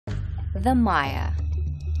The Maya.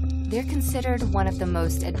 They're considered one of the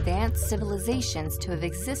most advanced civilizations to have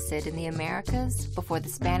existed in the Americas before the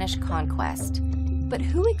Spanish conquest. But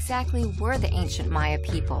who exactly were the ancient Maya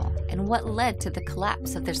people, and what led to the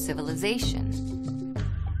collapse of their civilization?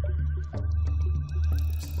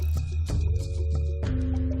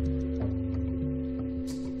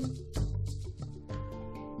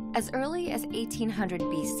 As early as 1800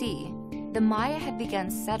 BC, the Maya had begun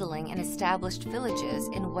settling and established villages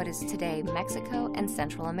in what is today Mexico and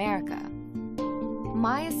Central America.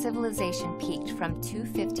 Maya civilization peaked from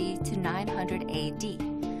 250 to 900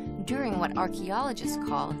 AD, during what archaeologists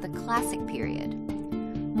call the Classic period.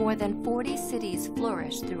 More than 40 cities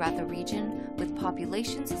flourished throughout the region, with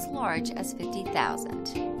populations as large as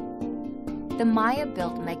 50,000. The Maya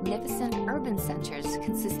built magnificent urban centers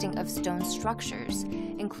consisting of stone structures,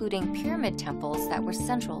 including pyramid temples that were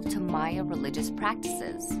central to Maya religious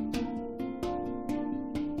practices.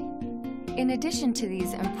 In addition to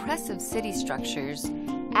these impressive city structures,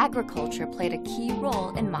 agriculture played a key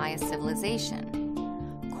role in Maya civilization.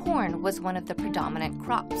 Corn was one of the predominant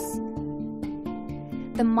crops.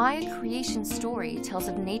 The Maya creation story tells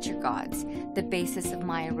of nature gods, the basis of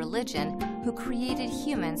Maya religion, who created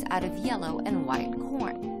humans out of yellow and white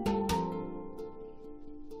corn.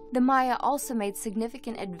 The Maya also made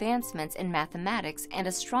significant advancements in mathematics and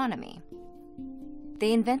astronomy.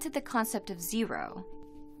 They invented the concept of zero,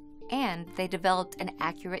 and they developed an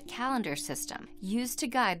accurate calendar system. Used to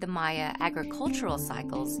guide the Maya agricultural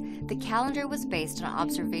cycles, the calendar was based on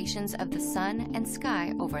observations of the sun and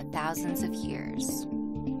sky over thousands of years.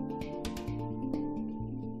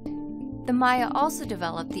 The Maya also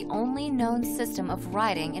developed the only known system of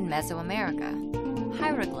writing in Mesoamerica,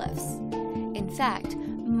 hieroglyphs. In fact,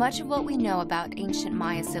 much of what we know about ancient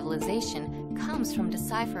Maya civilization comes from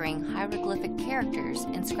deciphering hieroglyphic characters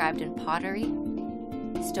inscribed in pottery,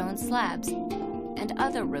 stone slabs, and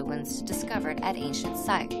other ruins discovered at ancient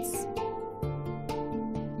sites.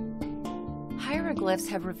 Hieroglyphs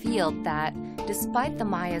have revealed that, despite the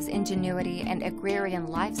Maya's ingenuity and agrarian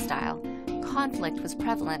lifestyle, conflict was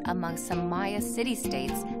prevalent among some Maya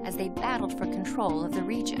city-states as they battled for control of the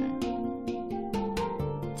region.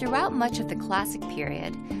 Throughout much of the Classic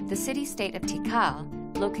period, the city-state of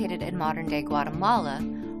Tikal, located in modern-day Guatemala,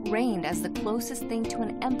 reigned as the closest thing to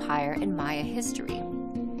an empire in Maya history.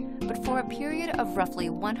 But for a period of roughly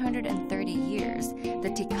 130 years,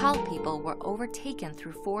 the Tikal people were overtaken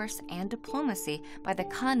through force and diplomacy by the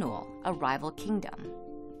Kanul, a rival kingdom.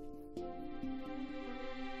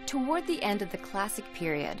 Toward the end of the Classic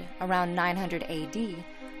period, around 900 AD,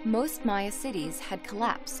 most Maya cities had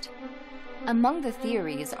collapsed. Among the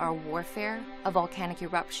theories are warfare, a volcanic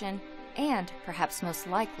eruption, and, perhaps most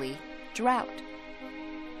likely, drought.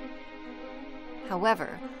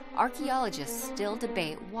 However, archaeologists still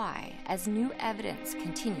debate why, as new evidence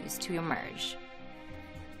continues to emerge.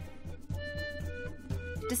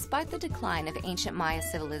 Despite the decline of ancient Maya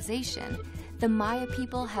civilization, the Maya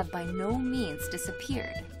people have by no means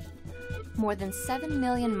disappeared. More than 7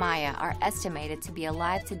 million Maya are estimated to be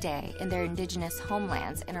alive today in their indigenous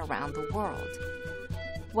homelands and around the world.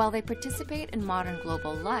 While they participate in modern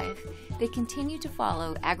global life, they continue to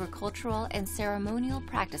follow agricultural and ceremonial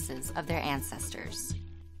practices of their ancestors.